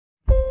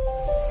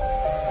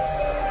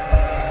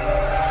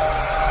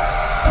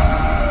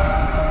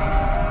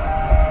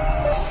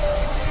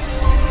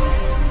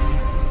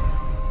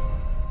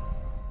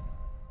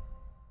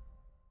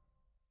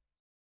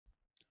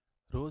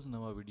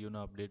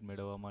વિડીયોના અપડેટ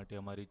મેળવવા માટે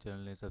અમારી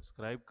ચેનલને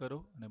સબસ્ક્રાઇબ કરો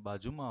અને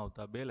બાજુમાં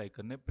આવતા બેલ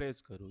આઇકનને પ્રેસ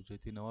કરો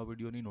જેથી નવા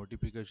વિડીયોની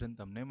નોટિફિકેશન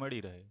તમને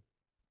મળી રહે.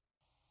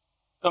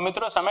 તો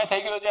મિત્રો સમય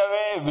થઈ ગયો છે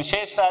હવે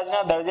વિશેષ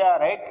રાજ્યના દરજા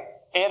રાઈટ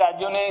એ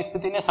રાજ્યોની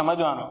સ્થિતિને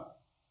સમજવાનો.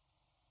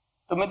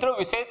 તો મિત્રો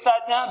વિશેષ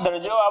રાજ્યના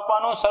દરજ્જો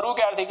આપવાનું શરૂ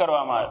ક્યારથી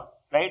કરવામાં આવ્યો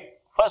રાઈટ?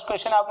 ફર્સ્ટ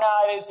ક્વેશ્ચન આપણે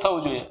આ રેઝ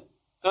થવું જોઈએ.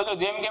 તો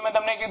જેમ કે મેં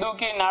તમને કીધું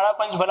કે નાણાં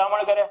પંચ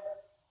ભલામણ કર્યા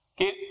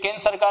કે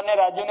કેન્દ્ર સરકારને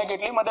રાજ્યોને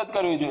કેટલી મદદ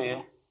કરવી જોઈએ.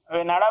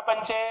 હવે નાણાં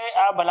પંચે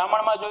આ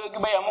ભલામણમાં જોયું કે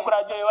ભાઈ અમુક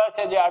રાજ્યો એવા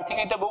છે જે આર્થિક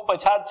રીતે બહુ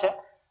પછાત છે,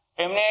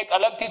 એમને એક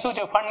અલગથી શું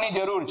છે ફંડની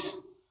જરૂર છે.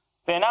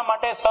 તો એના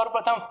માટે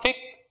સૌપ્રથમ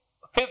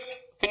ફિફ્થ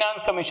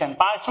ફિનાન્સ કમિશન,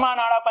 પાંચમા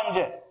નાણાં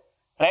પંચે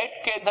રાઈટ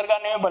કેન્દ્ર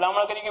સરકારને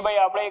ભલામણ કરી કે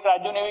ભાઈ આપણે એક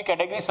રાજ્યોને એવી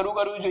કેટેગરી શરૂ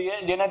કરવી જોઈએ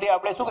જેનાથી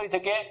આપણે શું કરી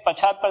શકીએ,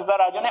 પછાત પડતા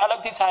રાજ્યોને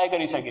અલગથી સહાય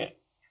કરી શકીએ.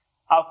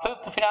 આ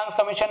ફિફ્થ ફિનાન્સ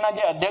કમિશનના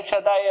જે અધ્યક્ષ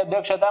હતા એ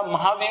અધ્યક્ષ હતા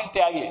મહાવીર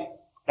ત્યાગી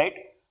રાઈટ,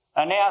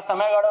 અને આ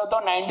સમયગાળો હતો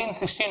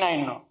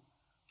 1969 નો.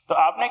 તો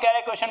આપને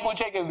ક્યારે ક્વેશ્ચન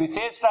પૂછે કે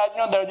વિશેષ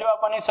રાજ્યનો દરજ્જો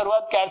આપવાની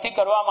શરૂઆત ક્યારથી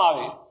કરવામાં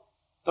આવી,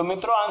 તો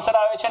મિત્રો આન્સર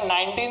આવે છે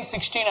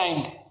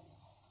 1969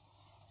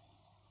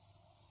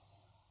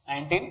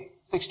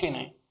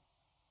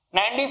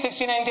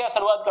 થી આ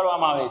શરૂઆત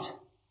કરવામાં આવે છે.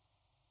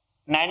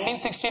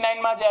 1969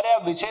 માં જ્યારે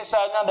આ વિશેષ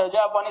રાજ્યના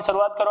દરજ્જા આપવાની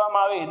શરૂઆત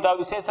કરવામાં આવી તો આ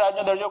વિશેષ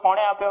રાજ્યનો દરજ્જો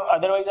કોણે આપ્યો?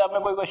 અધરવાઇઝ આપણે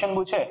કોઈ ક્વેશ્ચન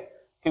પૂછે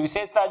કે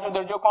વિશેષ રાજ્યનો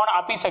દરજ્જો કોણ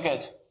આપી શકે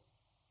છે?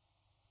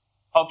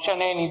 Option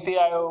A NITI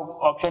Aayog,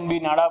 option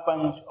B નાણાં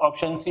પંચ,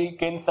 ઓપ્શન સી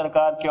કેન્દ્ર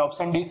સરકાર કે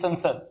ઓપ્શન ડી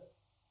સંસદ.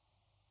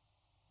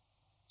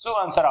 શું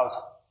આન્સર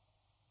આવશે?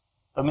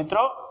 તો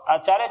મિત્રો આ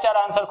ચારે ચાર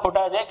આન્સર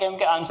ખોટા છે, કેમ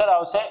કે આન્સર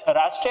આવશે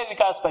રાષ્ટ્રીય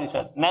વિકાસ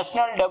પરિષદ,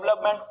 નેશનલ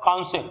ડેવલપમેન્ટ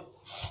કાઉન્સિલ.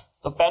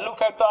 તો પહેલું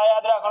ફેક્ટ તો આ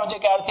યાદ રાખવાનું છે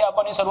ક્યારથી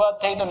આપવાની શરૂઆત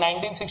થઈ, તો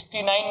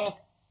 1969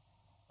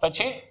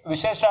 પછી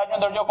વિશેષ રાજ્યનો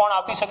દરજ્જો કોણ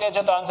આપી શકે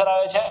છે? તો આન્સર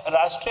આવે છે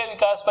રાષ્ટ્રીય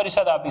વિકાસ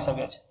પરિષદ આપી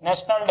શકે છે,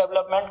 નેશનલ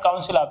ડેવલપમેન્ટ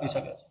કાઉન્સિલ આપી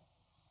શકે છે.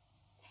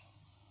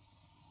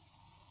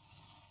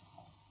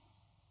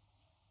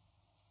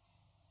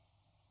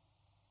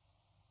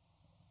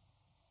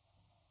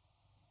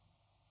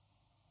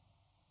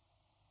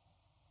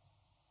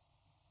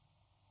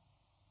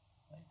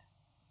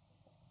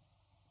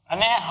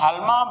 અને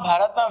હાલમાં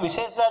ભારતમાં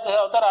વિશેષ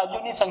ધરાવતા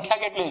રાજ્યોની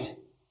સંખ્યા કેટલી છે?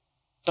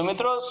 તો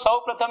મિત્રો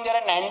સૌપ્રથમ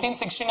જ્યારે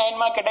 1969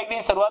 માં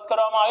કેટેગરીની શરૂઆત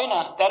કરવામાં આવી ને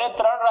ત્યારે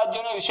 3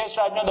 રાજ્યોને વિશેષ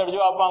રાજ્યનો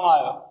દરજ્જો આપવામાં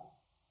આવ્યો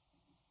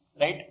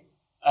રાઈટ,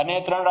 અને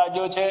 3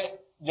 રાજ્યો છે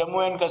જમ્મુ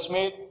એન્ડ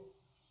કાશ્મીર,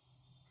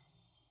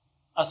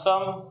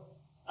 અસમ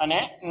અને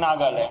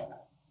નાગાલેન્ડ.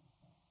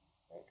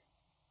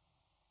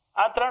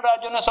 આ 3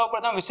 રાજ્યોને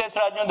સૌપ્રથમ વિશેષ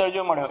રાજ્યનો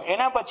દરજ્જો મળ્યો.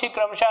 એના પછી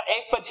ક્રમશઃ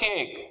એક પછી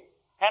એક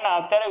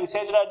અત્યારે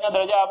વિશેષ રાજ્યના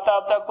દરજ્જા આપતા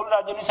આપતા કુલ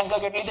રાજ્યોની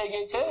સંખ્યા કેટલી થઈ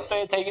ગઈ છે? તો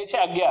એ થઈ ગઈ છે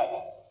 11.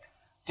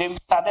 જેમ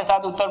સાથે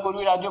સાથ ઉત્તર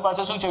પૂર્વી રાજ્યો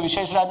પાસે શું છે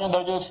વિશેષ રાજ્યનો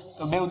દરજ્જો છે.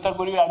 તો 2 ઉત્તર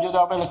પૂર્વી રાજ્યો તો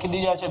આપણે લખી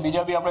દીધા છે,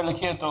 બીજા બી આપણે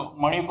લખીએ તો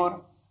મણિપુર,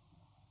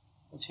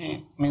 પછી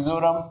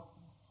મિઝોરમ,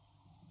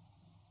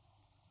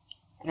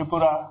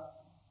 ત્રિપુરા,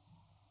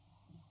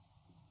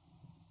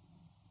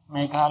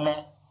 મેઘાલય,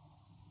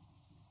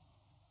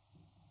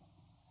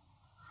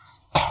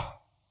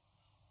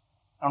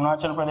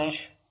 અરુણાચલ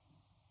પ્રદેશ,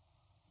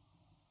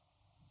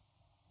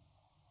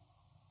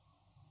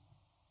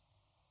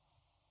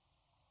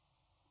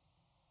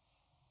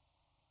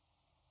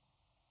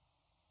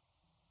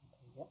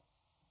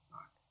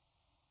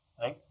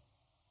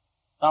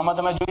 તો આમાં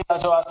તમે જોઈ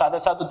રહ્યા છો આ સાથે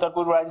સાથ ઉત્તર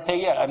પૂર્વ રાજ્ય થઈ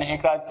ગયા અને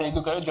એક રાજ્ય થઈ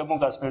ગયું કયું? જમ્મુ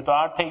કાશ્મીર. તો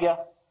 8 થઈ ગયા.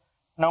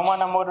 9મા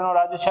નંબરનો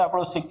રાજ્ય છે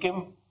આપણો સિક્કિમ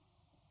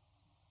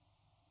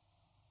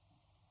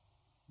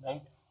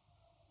રાઈટ,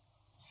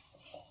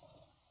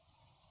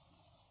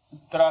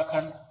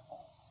 ઉત્તરાખંડ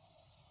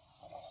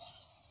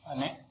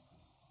અને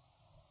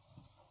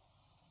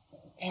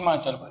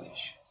હિમાચલ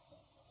પ્રદેશ.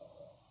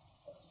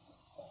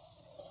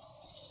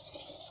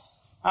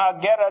 આ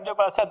 11 રાજ્યો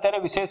પાસે અત્યારે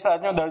વિશેષ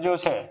રાજ્યનો દરજ્જો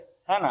છે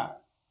હે ને,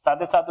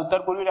 સાથે સાથ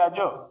ઉત્તર પૂર્વી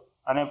રાજ્યો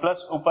અને પ્લસ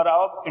ઉપર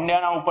આવો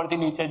ઇન્ડિયાના ઉપરથી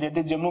નીચે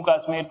જેથી જમ્મુ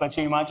કાશ્મીર,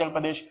 પછી હિમાચલ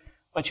પ્રદેશ,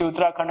 પછી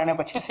ઉત્તરાખંડ અને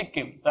પછી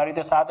સિક્કિમ. તો આ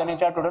રીતે 7 અને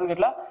 4 ટોટલ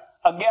કેટલા?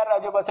 11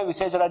 રાજ્યો પાસે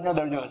વિશેષ રાજ્યનો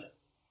દરજ્જો છે.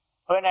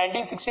 હવે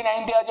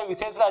 1969 થી આ જે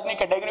વિશેષ રાજ્યની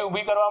કેટેગરી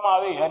ઊભી કરવામાં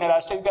આવી અને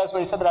રાષ્ટ્રીય વિકાસ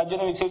પરિષદ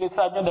રાજ્યને વિશેષ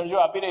રાજ્યનો દરજ્જો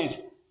આપી રહી છે.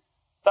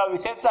 તો આ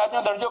વિશેષ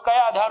રાજ્યનો દરજ્જો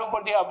કયા આધાર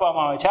ઉપરથી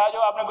આપવામાં આવે છે? આ જો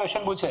આપણે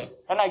ક્વેશ્ચન પૂછે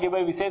હે ને કે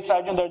ભાઈ વિશેષ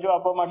રાજ્યનો દરજ્જો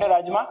આપવા માટે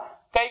રાજ્યમાં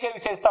કઈ કઈ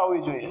વિશેષતા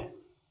હોવી જોઈએ,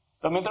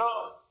 તો મિત્રો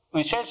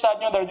વિશેષ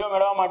રાજ્યનો દરજ્જો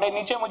મેળવવા માટે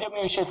નીચે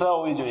મુજબની વિશેષતા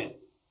હોવી જોઈએ.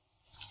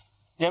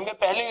 જેમ કે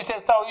પહેલી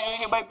વિશેષતા હોવી જોઈએ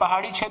કે ભાઈ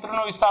પહાડી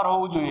ક્ષેત્રનો વિસ્તાર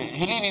હોવો જોઈએ,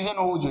 હિલી રીજન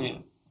હોવું જોઈએ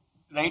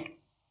રાઈટ.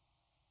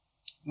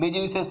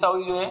 બીજી વિશેષતા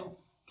હોવી જોઈએ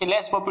કે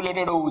લેસ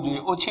પોપ્યુલેટેડ હોવું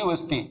જોઈએ, ઓછી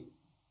વસ્તી.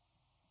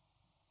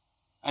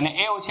 અને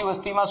એ ઓછી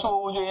વસ્તીમાં શું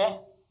હોવું જોઈએ?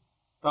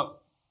 તો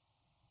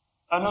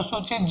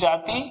અનુસૂચિત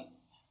જાતિ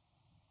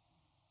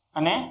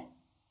અને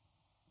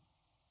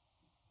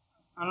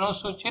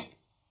અનુસૂચિત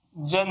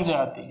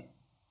જનજાતિ,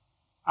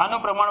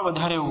 આનું પ્રમાણ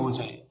વધારે હોવું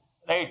જોઈએ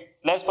right.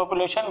 Less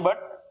population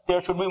but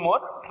there should be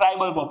more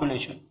tribal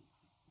population.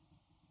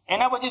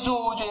 એના પછી શું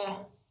હોવું જોઈએ?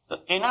 તો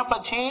એના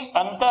પછી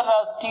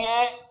આંતરરાષ્ટ્રીય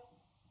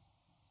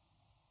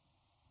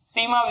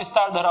સીમા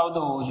વિસ્તાર ધરાવતો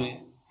હોવો જોઈએ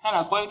હે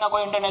ને, કોઈ ના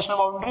કોઈ ઇન્ટરનેશનલ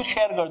બાઉન્ડ્રી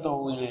શેર કરતો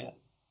હોવો જોઈએ.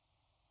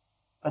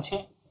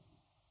 પછી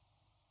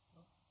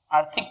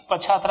આર્થિક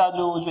પછાત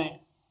રાજ્ય હોવું જોઈએ,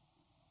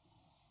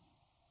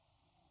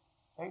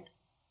 રાઈટ.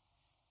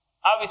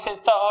 આ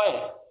વિશેષતા હોય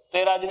તો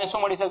એ રાજ્યને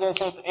શું મળી શકે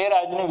છે? એ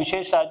રાજ્યને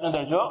વિશેષ રાજ્યનો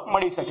દરજ્જો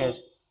મળી શકે છે.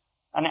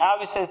 અને આ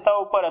વિશેષતા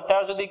ઉપર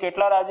અત્યાર સુધી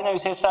કેટલા રાજ્યને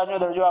વિશેષ રાજ્યનો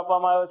દરજ્જો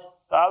આપવામાં આવ્યો છે?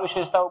 તો આ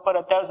વિશેષતા ઉપર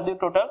અત્યાર સુધી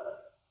ટોટલ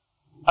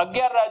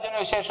 11 રાજ્યોને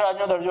વિશેષ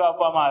રાજ્યનો દરજ્જો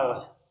આપવામાં આવ્યો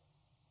છે.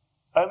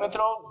 હવે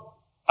મિત્રો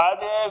આ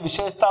જે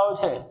વિશેષતાઓ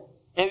છે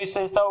એ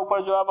વિશેષતાઓ ઉપર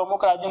જો આપ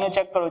અમુક રાજ્યોને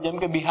ચેક કરો, જેમ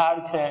કે બિહાર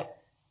છે,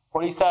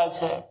 ઓડિશા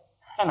છે,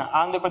 હે ને,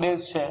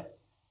 આંધ્રપ્રદેશ છે,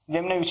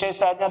 જેમને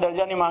વિશેષ રાજ્યના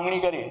દરજ્જાની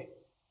માંગણી કરી,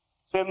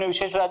 તો એમને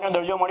વિશેષ રાજ્યનો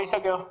દરજ્જો મળી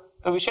શક્યો?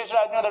 તો વિશેષ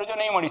રાજ્યનો દરજ્જો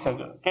નહીં મળી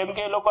શક્યો, કેમ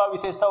કે એ લોકો આ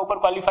વિશેષતા ઉપર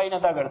ક્વોલિફાઈ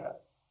નતા કરતા,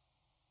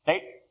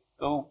 રાઈટ.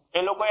 તો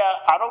એ લોકોએ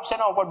આરોપ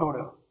શેના ઉપર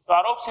ઢોળ્યો? તો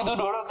આરોપ સીધું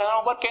ઢોળ્યો તેના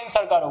ઉપર કેન્દ્ર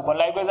સરકાર ઉપર.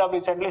 લાઈક આપ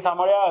રિસેન્ટલી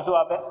સાંભળ્યા હશો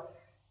આપે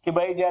કે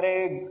ભાઈ જ્યારે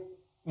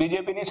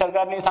બીજેપીની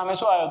સરકારની સામે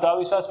શું આવ્યો હતો?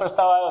 અવિશ્વાસ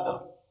પ્રસ્તાવ આવ્યો હતો.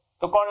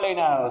 તો કોણ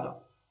લઈને આવ્યો હતો?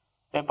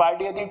 તે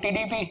પાર્ટી હતી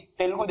ટીડીપી,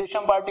 તેલુગુ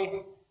દેશમ પાર્ટી.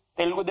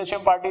 તેલુગુ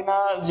દેશમ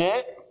પાર્ટીના જે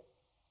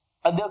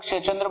અધ્યક્ષ છે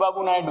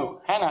ચંદ્રબાબુ નાયડુ,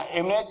 હે ને,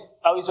 એમને જ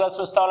અવિશ્વાસ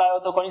પ્રસ્તાવ લાવ્યો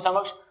હતો. કોની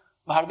સમક્ષ?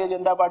 ભારતીય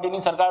જનતા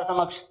પાર્ટીની સરકાર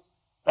સમક્ષ.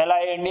 પહેલા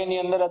એ એનડીએની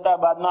અંદર હતા,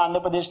 બાદમાં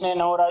આંધ્રપ્રદેશને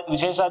નવો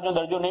વિશેષ રાજ્યનો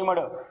દરજ્જો નહીં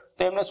મળ્યો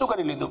તો એમને શું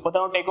કરી લીધું?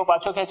 પોતાનો ટેકો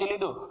પાછો ખેંચી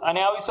લીધું અને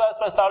અવિશ્વાસ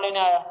પ્રસ્તાવ લઈને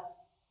આવ્યા,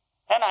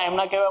 હે ને.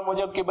 એમના કહેવા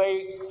મુજબ કે ભાઈ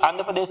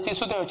આંધ્રપ્રદેશથી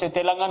શું થયું છે?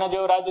 તેલંગાના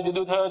જેવો રાજ્ય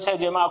જુદું થયો છે,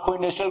 જેમાં આખું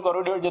ઇન્ડસ્ટ્રીયલ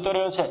કોરિડોર જતો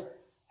રહ્યો છે.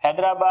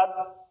 હૈદરાબાદ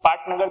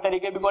પાટનગર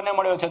તરીકે બી કોને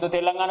મળ્યો છે? તો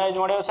તેલંગાના જ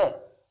મળ્યો છે.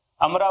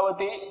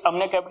 અમરાવતી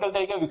અમને કેપિટલ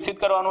તરીકે વિકસિત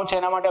કરવાનું છે,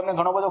 એના માટે અમને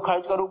ઘણો બધો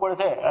ખર્ચ કરવું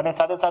પડશે. અને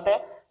સાથે સાથે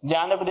જે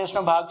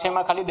આંધ્રપ્રદેશનો ભાગ છે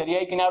એમાં ખાલી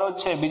દરિયાઈ કિનારો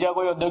જ છે, બીજા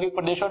કોઈ ઔદ્યોગિક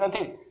પ્રદેશો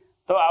નથી.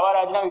 તો આવા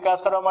રાજ્યના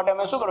વિકાસ કરવા માટે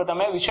અમે શું કરો?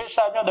 તમે વિશેષ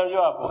રાજ્યનો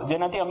દરજ્જો આપો,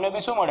 જેનાથી અમને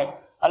બી શું મળે?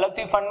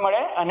 અલગથી ફંડ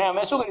મળે અને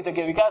અમે શું કરી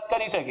શકીએ? વિકાસ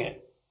કરી શકીએ.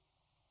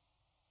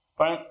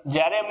 પણ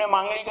જ્યારે એમને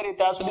માંગણી કરી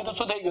ત્યાં સુધી તો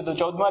શું થઈ ગયું? તો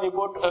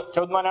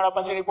 14મા નાણાં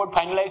પંચની રિપોર્ટ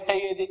ફાઇનલાઇઝ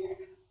થઈ ગઈ હતી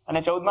અને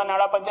 14મા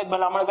નાણાં પંચે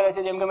ભલામણ કરે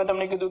છે, જેમ કે મેં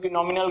તમને કીધું કે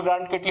નોમિનલ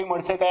ગ્રાન્ટ કેટલી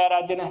મળશે કયા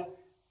રાજ્યને,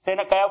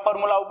 કયા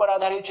ફોર્મ્યુલા ઉપર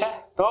આધારિત છે?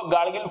 તો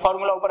ગાડગિલ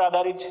ફોર્મ્યુલા ઉપર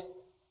આધારિત છે.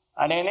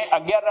 અને એને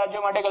 11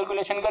 રાજ્યો માટે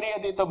કેલ્ક્યુલેશન કરી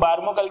હતી. તો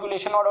 12મો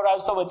કેલ્ક્યુલેશન વાળો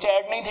રાજ્ય તો વચ્ચે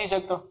એડ નહીં થઈ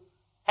શકતો,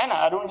 હે ને.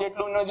 અરુણ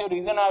જેટલુનો જે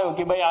રીઝન આવ્યો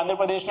કે ભાઈ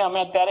આંધ્રપ્રદેશને અમે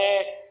અત્યારે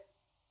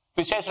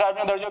વિશેષ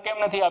રાજ્યનો દરજ્જો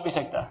કેમ નથી આપી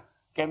શકતા?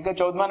 કેમ કે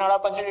 14મા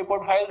નાણાં પંચની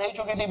રિપોર્ટ ફાઇલ થઈ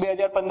ચૂકી હતી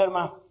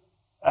 2015માં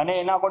અને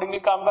એના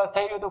અકોર્ડિંગલી કામકાજ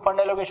થઈ રહ્યું હતું, ફંડ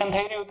એલોકેશન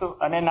થઈ રહ્યું હતું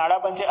અને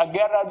નાણાં પંચે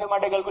 11 રાજ્યો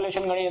માટે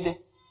કેલ્ક્યુલેશન ગણી હતી.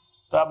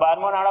 તો આ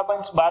 12મો નાણાં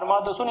પંચ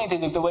 12માં તો શું નહીં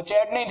થઈ શકતું?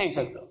 વચ્ચે એડ નહીં થઈ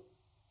શકતો.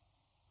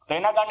 તો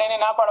એના કારણે એને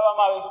ના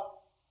પાડવામાં આવે,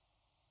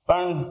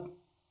 પણ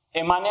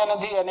એ માન્ય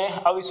નથી અને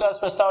અવિશ્વાસ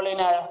પ્રસ્તાવ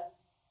લઈને આવ્યા.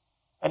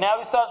 અને આ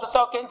વિશ્વાસ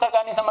પ્રસ્તાવ કેન્દ્ર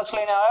સરકારની સમક્ષ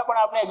લઈને આવ્યા.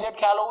 પણ આપણે એક્ઝેક્ટ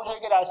ખ્યાલ હોવું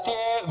જોઈએ કે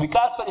રાષ્ટ્રીય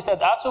વિકાસ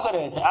પરિષદ આ શું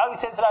કરે છે? આ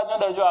વિશેષ રાજ્યનો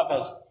દરજ્જો આપે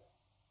છે.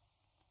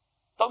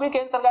 તો બી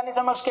કેન્દ્ર સરકારની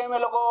સમક્ષ કેમ એ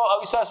લોકો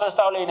અવિશ્વાસ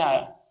પ્રસ્તાવ લઈને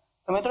આવ્યા?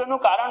 તો મિત્રો એનું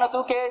કારણ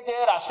હતું કે જે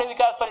રાષ્ટ્રીય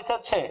વિકાસ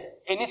પરિષદ છે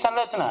એની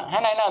સંરચના, હે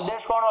ને, એના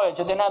અધ્યક્ષ કોણ હોય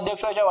છે? તેના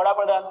અધ્યક્ષ હોય છે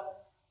વડાપ્રધાન.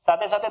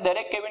 સાથે સાથે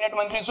દરેક કેબિનેટ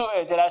મંત્રી શું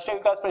હોય છે? રાષ્ટ્રીય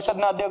વિકાસ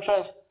પરિષદના અધ્યક્ષ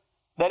હોય છે.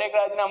 દરેક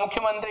રાજ્યના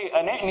મુખ્યમંત્રી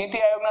અને નીતિ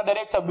આયોગના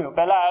દરેક સભ્યો,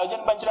 પહેલા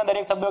આયોજન પંચના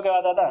દરેક સભ્યો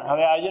કહેવાતા હતા,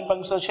 હવે આયોજન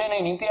પંચ તો છે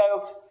નહીં, નીતિ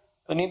આયોગ છે.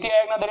 તો નીતિ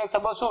આયોગના દરેક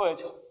સભ્યો શું હોય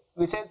છે?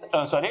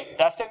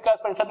 રાષ્ટ્રીય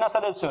વિકાસ પરિષદના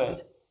સદસ્યો હોય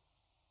છે.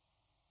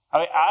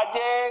 હવે આ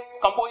જે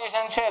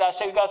કમ્પોઝિશન છે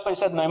રાષ્ટ્રીય વિકાસ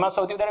પરિષદનો, એમાં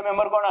સૌથી વધારે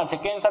મેમ્બર કોના છે?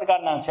 કેન્દ્ર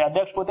સરકારના છે.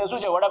 અધ્યક્ષ પોતે શું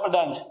છે?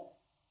 વડાપ્રધાન છે.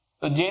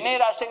 તો જેને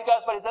રાષ્ટ્રીય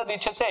વિકાસ પરિષદ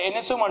ઈચ્છે છે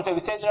એને શું મળશે?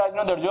 વિશેષ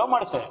રાજ્યનો દરજ્જો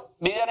મળશે,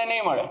 બીજાને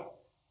નહીં મળે,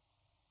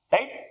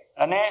 રાઈટ.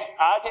 અને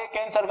આ જે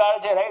કેન્દ્ર સરકાર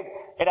છે, રાઈટ,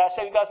 એ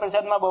રાષ્ટ્રીય વિકાસ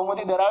પરિષદમાં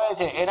બહુમતી ધરાવે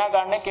છે. એના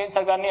કારણે કેન્દ્ર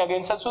સરકારની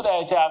અગેન્સ્ટ શું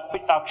થાય છે?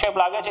 આક્ષેપ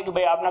લાગે છે કે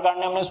ભાઈ આપના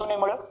કારણે અમને શું નહીં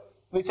મળ્યો?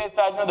 વિશેષ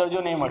રાજ્યનો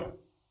દરજ્જો નહીં મળ્યો.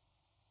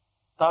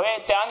 તો હવે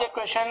ત્યાં જે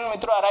ક્વેશ્ચન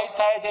મિત્રો અરાઇઝ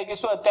થાય છે કે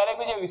શું અત્યારે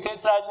બી જે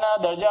વિશેષ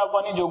રાજ્યના દરજ્જા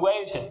આપવાની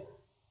જોગવાઈ છે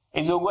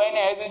એ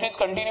જોગવાઈને એઝ ઇટ ઇઝ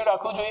કન્ટિન્યુ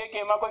રાખવું જોઈએ કે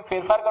એમાં કોઈ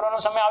ફેરફાર કરવાનો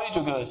સમય આવી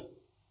ચૂક્યો છે?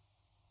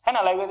 હે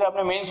ને, લાગે છે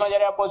આપણે મેઇન્સમાં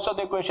જ્યારે આ પહોંચશો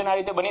તો ક્વેશ્ચન આ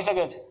રીતે બની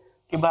શકે છે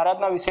કે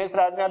ભારતના વિશેષ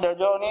રાજ્યના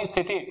દરજ્જાઓની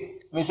સ્થિતિ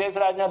વિશેષ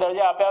રાજ્યના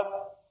દરજ્જા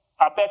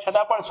આપ્યા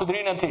છતાં પણ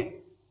સુધરી નથી.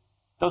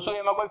 તો શું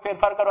એમાં કોઈ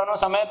ફેરફાર કરવાનો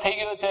સમય થઈ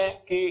ગયો છે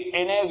કે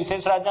એને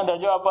વિશેષ રાજ્યના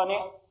દરજ્જો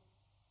આપવાની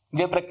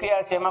જે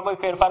પ્રક્રિયા છે એમાં કોઈ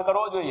ફેરફાર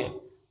કરવો જોઈએ?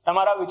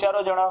 તમારા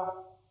વિચારો જણાવો.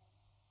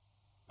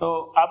 તો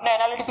આપણે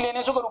એનાલિટિકલી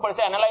એને શું કરવું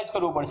પડશે? એનાલાઇઝ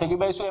કરવું પડશે કે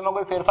ભાઈ શું એમાં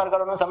કોઈ ફેરફાર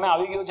કરવાનો સમય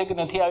આવી ગયો છે કે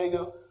નથી આવી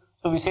ગયો?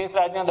 તો વિશેષ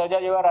રાજ્યના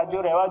દરજ્જા જેવા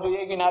રાજ્યો રહેવા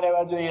જોઈએ કે ના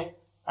રહેવા જોઈએ?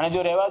 અને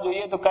જો રહેવા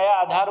જોઈએ તો કયા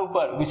આધાર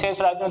ઉપર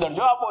વિશેષ રાજ્યનો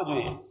દરજ્જો આપવો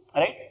જોઈએ,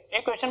 રાઈટ?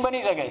 એ ક્વેશ્ચન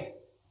બની શકે છે.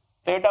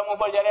 તો એ ટર્મ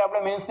ઉપર જ્યારે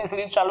આપણે મેન્સની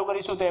સિરીઝ ચાલુ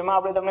કરીશું તો એમાં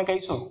આપણે તમને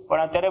કહીશું.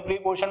 પણ અત્યારે પ્રી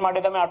પોર્શન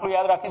માટે તમે આટલું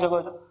યાદ રાખી શકો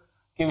છો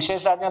કે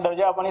વિશેષ રાજ્યના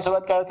દરજ્જા આપવાની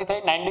શરૂઆત ક્યારથી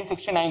થઈ?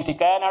 1969 થી.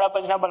 કયા નાણાં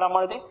પંચના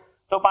ભલામણથી?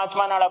 તો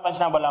 5મા નાણાં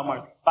પંચના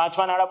ભલામણથી.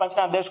 5મા નાણાં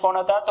પંચના અધ્યક્ષ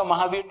કોણ હતા? તો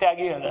મહાવીર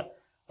ત્યાગી હતા,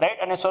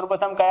 રાઈટ. અને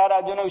સૌપ્રથમ કયા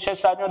રાજ્યોને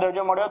વિશેષ રાજ્યનો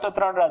દરજ્જો મળ્યો? તો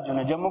 3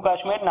 રાજ્યોને, જમ્મુ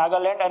કાશ્મીર,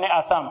 નાગાલેન્ડ અને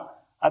આસામ.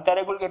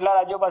 અત્યારે કુલ કેટલા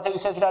રાજ્યો પાસે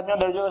વિશેષ રાજ્યનો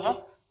દરજ્જો છે?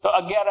 તો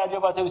 11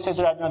 રાજ્યો પાસે વિશેષ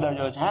રાજ્યનો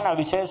દરજ્જો છે, હે ને.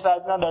 વિશેષ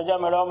રાજ્યના દરજ્જા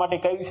મેળવવા માટે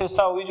કઈ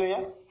વિશેષતા હોવી જોઈએ?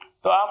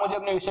 તો આ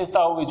મુજબની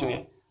વિશેષતા હોવી જોઈએ.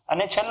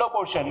 અને છેલ્લો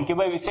પોર્શન કે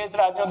ભાઈ વિશેષ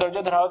રાજ્યનો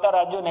દરજ્જો ધરાવતા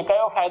રાજ્યોને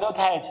કયો ફાયદો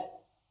થાય છે?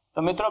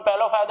 તો મિત્રો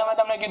પહેલો ફાયદો મેં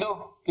તમને કીધું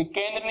કે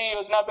કેન્દ્રની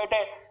યોજના પેટે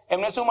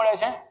એમને શું મળે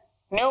છે?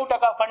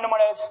 90% ફંડ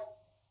મળે છે,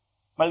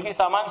 બલકી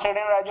સમાન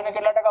શ્રેણીના રાજ્યોને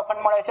કેટલા ટકા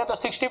ફંડ મળે છે? તો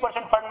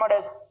 60% ફંડ મળે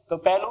છે. તો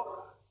પહેલું,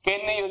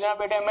 કેન્દ્રની યોજના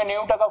પેટે એમને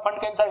 90%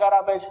 ફંડ કેન્દ્ર સરકાર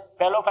આપે છે,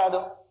 પહેલો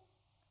ફાયદો.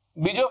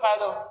 બીજો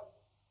ફાયદો,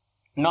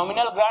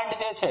 નોમિનલ ગ્રાન્ટ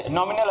જે છે,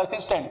 નોમિનલ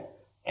અસિસ્ટન્ટ,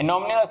 એ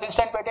નોમિનલ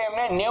અસિસ્ટન્ટ પેટે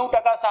એમને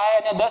 90% સહાય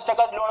અને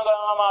 10% જ લોન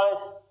ગણવામાં આવે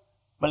છે.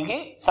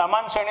 બલકી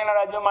સમાન શ્રેણીના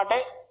રાજ્યો માટે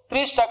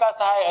 30%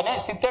 સહાય અને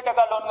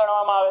 70% લોન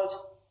ગણવામાં આવે છે.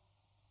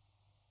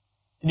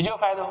 ત્રીજો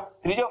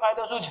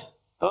ફાયદો શું છે?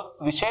 તો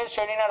વિશેષ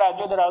શ્રેણીના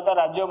રાજ્યો ધરાવતા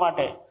રાજ્યો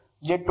માટે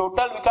જે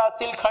ટોટલ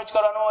વિકાસશીલ ખર્ચ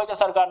કરવાનો હોય છે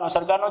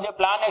સરકારનો જે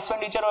પ્લાન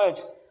એક્સપેન્ડિચર હોય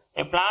છે,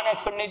 એ પ્લાન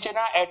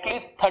એક્સપેન્ડિચરના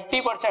એટલીસ્ટ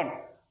 30%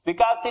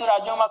 વિકાસશીલ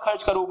રાજ્યોમાં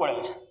ખર્ચ કરવું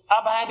પડે છે.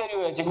 આ બાંહેધરી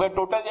હોય છે કે ભાઈ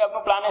ટોટલ જે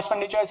આપણું પ્લાન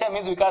એક્સપેન્ડિચર છે,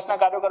 મીન્સ વિકાસના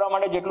કાર્યો કરવા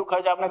માટે જેટલું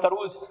ખર્ચ આપણે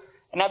કરવું છે,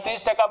 એના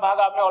 30% ભાગ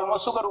આપણે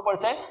ઓલમોસ્ટ શું કરવું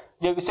પડશે?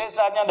 જે વિશેષ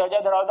રાજ્યના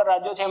દરજ્જા ધરાવતા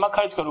રાજ્યો છે એમાં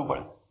ખર્ચ કરવું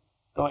પડશે.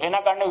 તો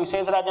એના કારણે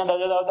વિશેષ રાજ્યના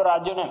દરજ્જા ધરાવતા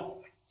રાજ્યોને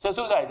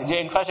શું થાય છે? જે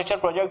ઇન્ફ્રાસ્ટ્રક્ચર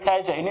પ્રોજેક્ટ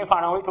થાય છે એની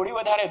ફાળવણી થોડી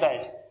વધારે થાય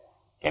છે,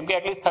 કેમ કે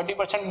એટલીસ્ટ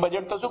 30%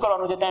 બજેટ તો શું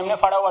કરવાનું છે? ત્યાં એમને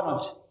ફાળવવાનું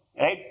છે,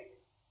 રાઈટ?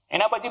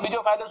 એના પછી બીજો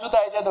ફાયદો શું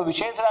થાય છે? તો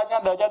વિશેષ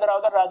રાજ્યના દરજ્જા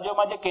ધરાવતા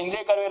રાજ્યોમાં જે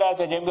કેન્દ્રીય કરવેરા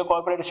છે, જેમ કે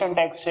કોર્પોરેશન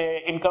ટેક્સ છે,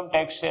 ઇન્કમ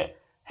ટેક્સ છે,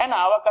 હે ને,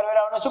 આવા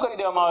કરવેરાઓને શું કરી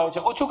દેવામાં આવે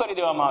છે? ઓછું કરી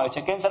દેવામાં આવે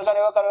છે. કેન્દ્ર સરકાર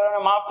એવા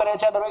કરવેરાઓને માફ કરે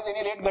છે, અદરવાઇઝ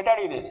એની રેટ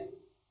ઘટાડી દે છે.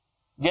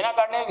 જેના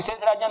કારણે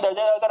વિશેષ રાજ્યના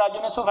દરજ્જા ધરાવતા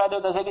રાજ્યોને શું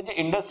ફાયદો થશે? કે જે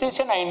ઇન્ડસ્ટ્રી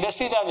છે ને,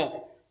 ઇન્ડસ્ટ્રી ત્યાં જશે,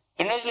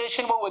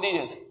 ઇન્ડસ્ટ્રીયલાઇઝેશન બહુ વધી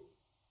જશે,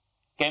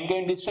 કેમ કે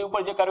ઇન્ડસ્ટ્રી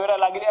ઉપર જે કરવેરા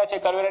લાગી રહ્યા છે,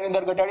 કરવેરાની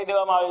દર ઘટાડી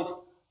દેવામાં આવે છે.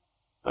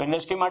 તો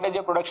ઇન્ડસ્ટ્રી માટે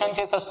જે પ્રોડક્શન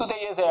છે સસ્તું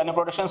થઈ જશે, અને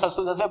પ્રોડક્શન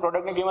સસ્તું થશે,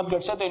 પ્રોડક્ટની કિંમત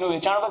ઘટશે તો એનું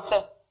વેચાણ વધશે.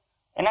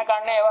 એના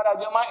કારણે એવા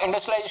રાજ્યોમાં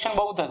ઇન્ડસ્ટ્રીયલાઇઝેશન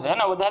બહુ થશે, હે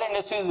ને, વધારે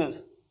ઇન્ડસ્ટ્રીઝ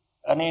જશે,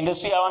 અને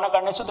ઇન્ડસ્ટ્રી આવવાના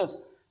કારણે શું થશે?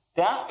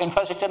 ત્યાં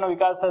ઇન્ફ્રાસ્ટ્રક્ચરનો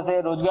વિકાસ થશે,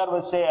 રોજગાર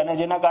વધશે, અને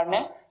જેના કારણે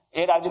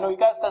એ રાજ્યનો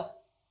વિકાસ થશે.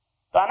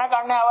 તો આના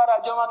કારણે આવા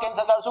રાજ્યોમાં કેન્દ્ર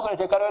સરકાર શું કરે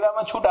છે?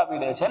 કરવેરામાં છૂટ આપી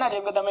દે છે, ને.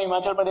 જેમ કે તમે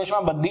હિમાચલ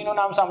પ્રદેશમાં બધીનું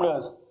નામ સાંભળ્યું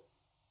હશે.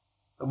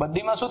 તો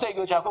બધીમાં શું થઈ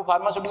ગયું છે? આખું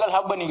ફાર્માસ્યુટિકલ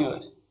હબ બની ગયું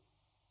છે,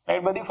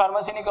 રાઈટ? બધી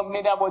ફાર્મસીની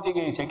કંપની ત્યાં પહોંચી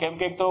ગઈ છે, કેમ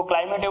કે એક તો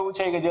ક્લાઇમેટ એવું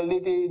છે કે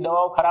જલ્દીથી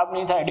દવાઓ ખરાબ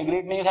નહીં થાય,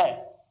 ડિગ્રેડ નહીં થાય,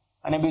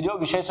 અને બીજો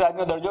વિશેષ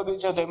રાજ્યનો દરજ્જો બી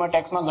છે, તો એમાં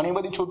ટેક્સમાં ઘણી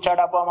બધી છૂટછાટ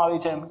આપવામાં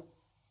આવી છે.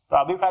 તો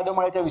આ બી ફાયદો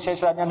મળે છે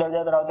વિશેષ રાજ્યના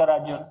દરજ્જા ધરાવતા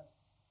રાજ્યોને,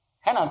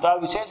 હે ને. તો આ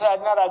વિશેષ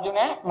રાજ્યના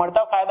રાજ્યોને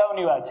મળતા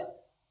ફાયદાઓની વાત છે.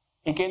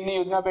 એ કેન્દ્રની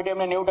યોજના પેટે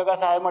એમને 90%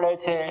 સહાય મળે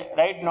છે,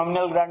 રાઈટ?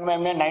 નોમિનલ ગ્રાન્ટમાં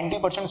એમને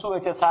 90% શું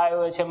હોય છે? સહાય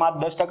હોય છે, માત્ર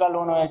 10%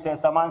 લોન હોય છે.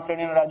 સમાન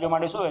શ્રેણીના રાજ્યો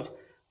માટે શું હોય છે?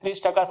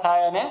 30%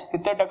 સહાય અને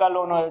 70%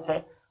 લોન હોય છે.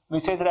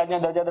 વિશેષ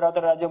રાજ્યના દરજ્જા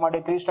ધરાવતા રાજ્યો માટે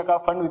 30%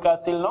 ફંડ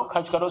વિકાસશીલનો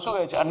ખર્ચ કરવો શું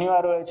હોય છે?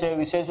 અનિવાર્ય હોય છે.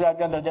 વિશેષ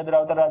રાજ્યના દરજ્જા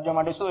ધરાવતા રાજ્યો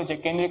માટે શું હોય છે?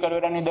 કેન્દ્રીય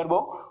કરવેરાની દર બહુ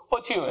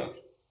ઓછી હોય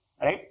છે,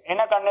 રાઈટ?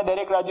 એના કારણે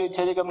દરેક રાજ્યો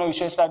ઈચ્છે છે કે અમને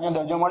વિશેષ રાજ્યનો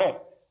દરજ્જો મળે,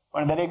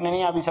 પણ દરેકને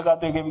નહીં આપી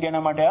શકાતું, કેમ કે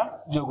એના માટે આ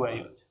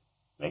જોગવાઈઓ છે,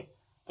 રાઈટ?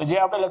 તો જે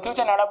આપણે લખ્યું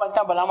છે નાણાં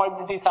પંચના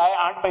ભલામણથી સહાય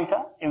 8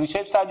 પૈસા, એ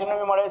વિશેષ રાજ્યોને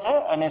બી મળે છે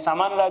અને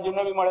સામાન્ય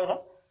રાજ્યોને બી મળે છે.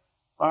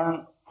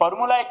 પણ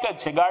ફોર્મ્યુલા એક જ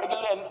છે,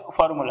 ગાડગીલ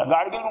ફોર્મ્યુલા.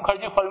 ગાડગીલ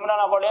ખર્ચી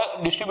ફોર્મ્યુલાના વડે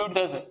ડિસ્ટ્રીબ્યુટ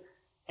થશે.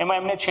 એમાં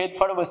એમને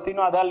છેદફળ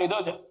વસ્તીનો આધાર લીધો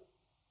છે,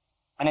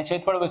 અને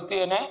છેદફળ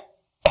વસ્તી અને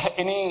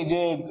એની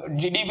જે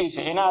જીડીપી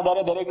છે એના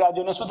આધારે દરેક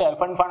રાજ્યોને શું થાય?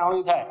 ફંડ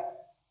ફાળવણી થાય.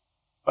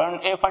 પણ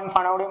એ ફંડ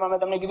ફાળવણીમાં મેં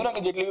તમને કીધું ને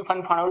કે જેટલી બી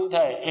ફંડ ફાળવણી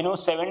થાય એનું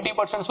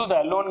 70% શું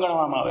થાય? લોન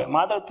ગણવામાં આવે.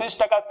 માત્ર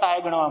 30%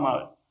 સહાય ગણવામાં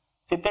આવે.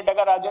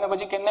 70% રાજ્યોને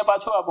પછી કેન્દ્રને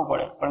પાછું આપવું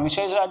પડે. પણ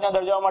વિશેષ રાજ્યના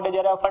દરજ્જાઓ માટે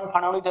જ્યારે આ ફંડ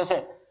ફાળવણી થશે,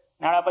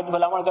 નાણાં પંચ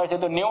ભલામણ કરશે,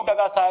 તો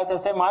 90% સહાય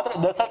થશે, માત્ર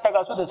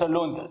 10% શું થશે?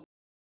 લોન થશે.